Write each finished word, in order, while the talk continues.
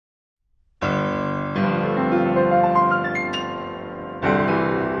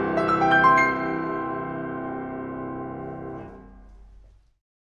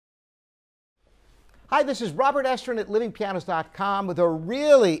Hi, this is Robert Estrin at livingpianos.com with a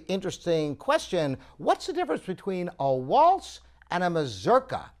really interesting question. What's the difference between a waltz and a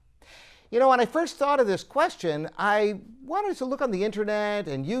mazurka? You know, when I first thought of this question, I wanted to look on the internet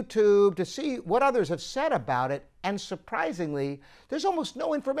and YouTube to see what others have said about it. And surprisingly, there's almost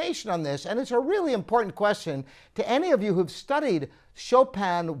no information on this. And it's a really important question to any of you who've studied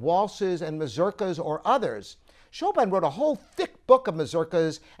Chopin waltzes and mazurkas or others. Chopin wrote a whole thick book of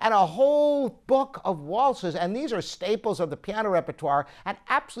mazurkas and a whole book of waltzes, and these are staples of the piano repertoire and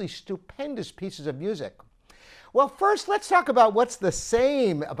absolutely stupendous pieces of music. Well, first, let's talk about what's the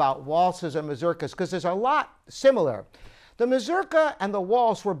same about waltzes and mazurkas, because there's a lot similar. The mazurka and the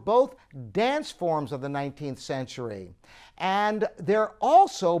waltz were both dance forms of the 19th century, and they're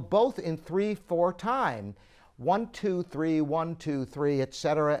also both in 3/4 time. 1, 2, 3, 1, 2, 3,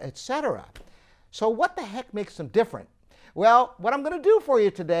 etc., etc. So what the heck makes them different? Well, what I'm going to do for you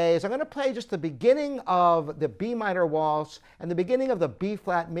today is I'm going to play just the beginning of the B minor waltz and the beginning of the B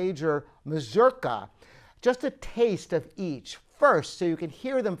flat major mazurka, just a taste of each first so you can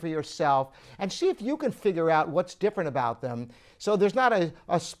hear them for yourself and see if you can figure out what's different about them. So there's not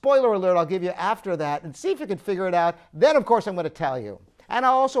a spoiler alert I'll give you after that, and see if you can figure it out. Then, of course, I'm going to tell you. And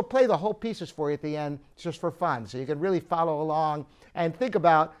I'll also play the whole pieces for you at the end just for fun, so you can really follow along and think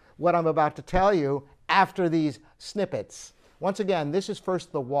about what I'm about to tell you after these snippets. Once again, this is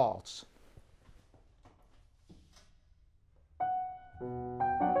first the waltz.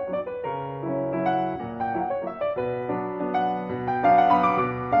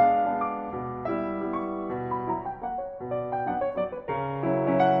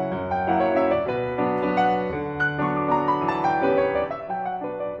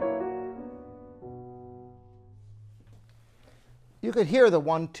 You could hear the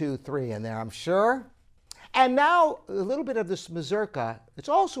 1, 2, 3 in there, I'm sure. And now a little bit of this mazurka. It's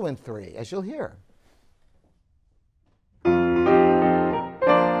also in 3, as you'll hear.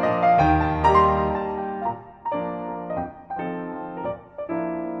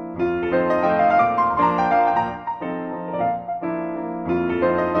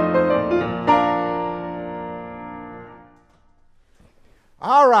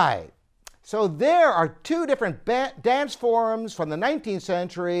 All right. So there are two different dance forms from the 19th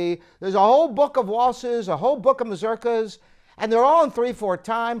century. There's a whole book of waltzes, a whole book of mazurkas, and they're all in 3/4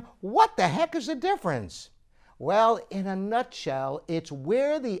 time. What the heck is the difference? Well, in a nutshell, it's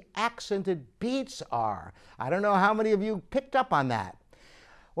where the accented beats are. I don't know how many of you picked up on that.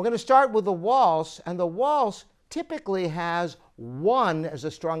 We're going to start with the waltz, and the waltz typically has 1 as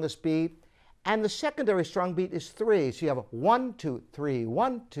the strongest beat, and the secondary strong beat is 3. So you have 1, 2, 3,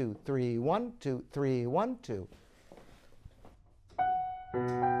 1, 2, 3, 1, 2, 3, 1, 2.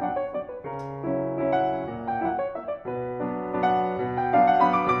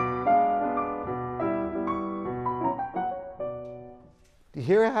 Do you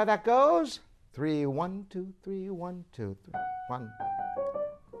hear how that goes? 3, 1, 2, 3, 1, 2, 3, 1.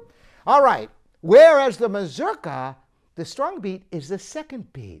 All right. Whereas the mazurka, the strong beat is the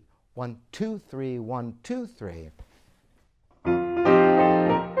second beat. 1, 2, 3, 1, 2, 3.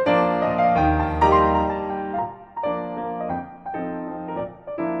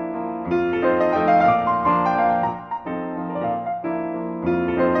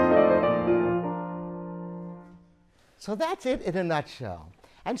 So that's it in a nutshell.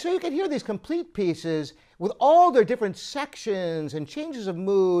 And so you can hear these complete pieces with all their different sections and changes of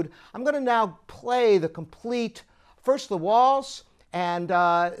mood. I'm going to now play the complete, first the waltz, and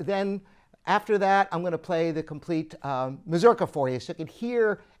then after that, I'm going to play the complete mazurka for you so you can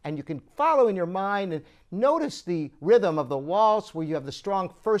hear and you can follow in your mind and notice the rhythm of the waltz where you have the strong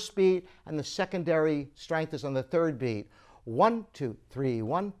first beat and the secondary strength is on the third beat. 1, 2, 3,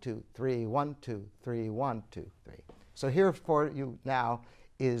 1, 2, 3, 1, 2, 3, 1, 2, 3. So here for you now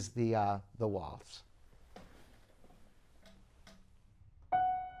is the waltz.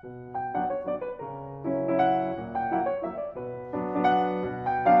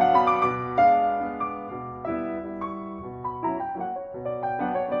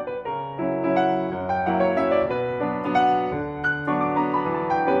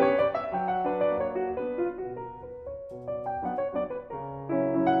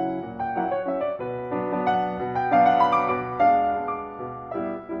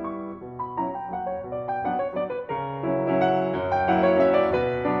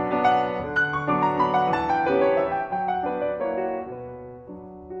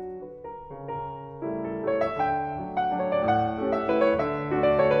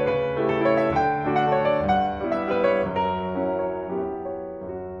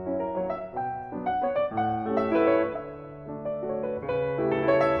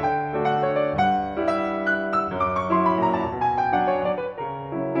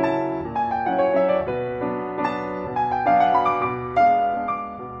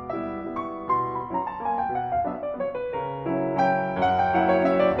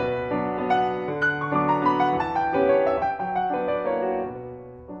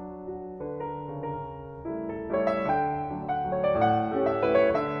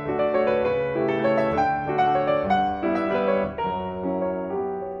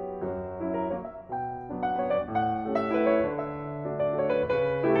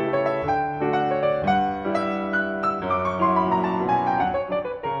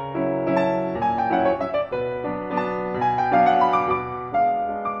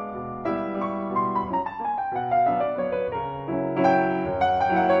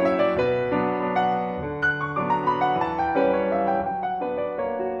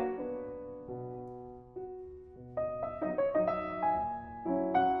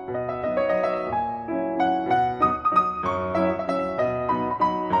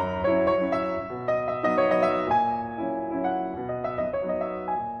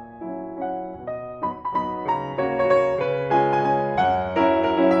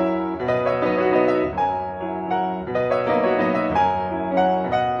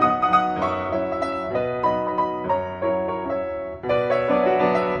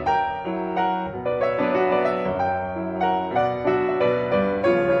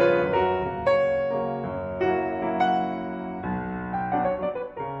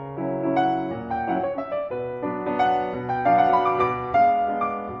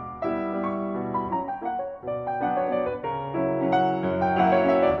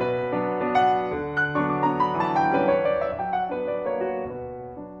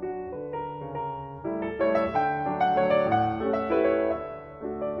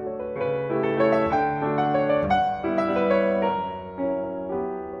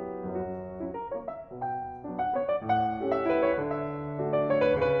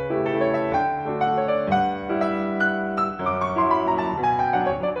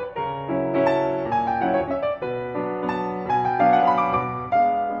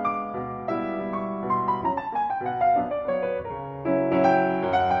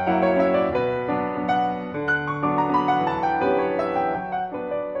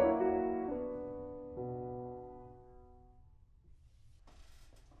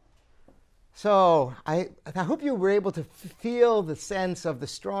 So I hope you were able to feel the sense of the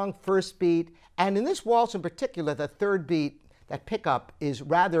strong first beat. And in this waltz in particular, the third beat, that pickup, is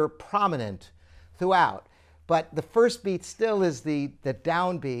rather prominent throughout. But the first beat still is the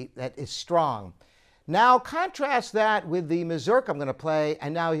downbeat that is strong. Now contrast that with the mazurka I'm going to play,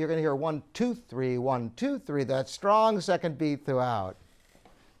 and now you're going to hear 1, 2, 3, 1, 2, 3, that strong second beat throughout.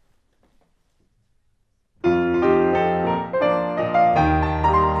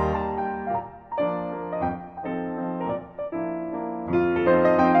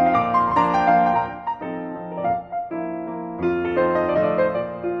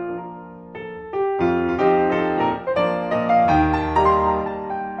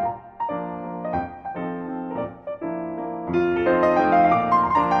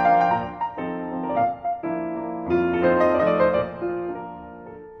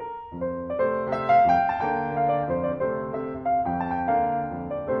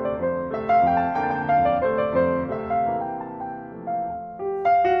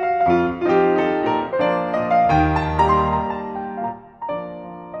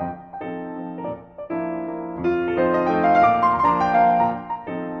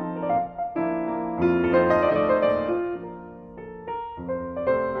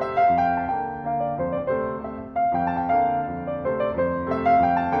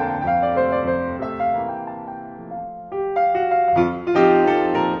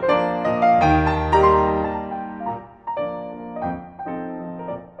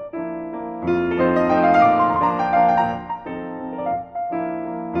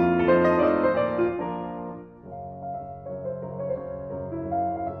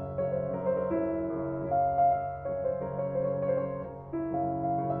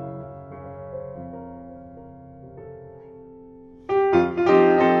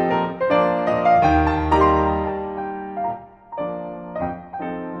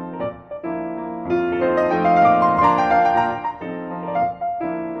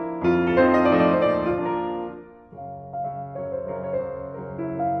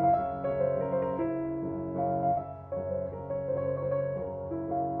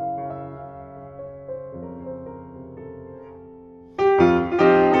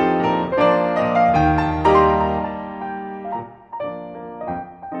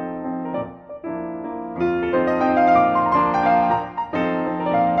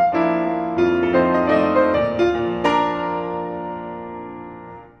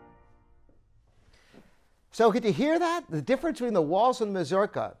 So could you hear that? The difference between the waltz and the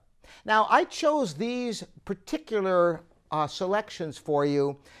mazurka. Now, I chose these particular selections for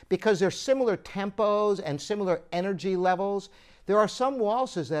you because they're similar tempos and similar energy levels. There are some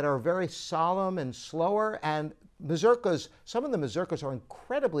waltzes that are very solemn and slower, and mazurkas, some of the mazurkas are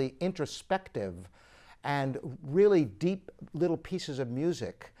incredibly introspective and really deep little pieces of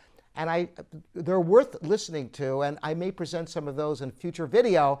music. And they're worth listening to, and I may present some of those in future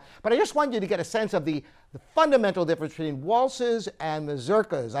video, but I just want you to get a sense of the fundamental difference between waltzes and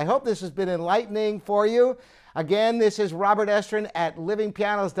mazurkas. I hope this has been enlightening for you. Again, this is Robert Estrin at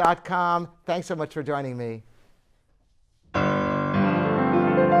livingpianos.com. Thanks so much for joining me.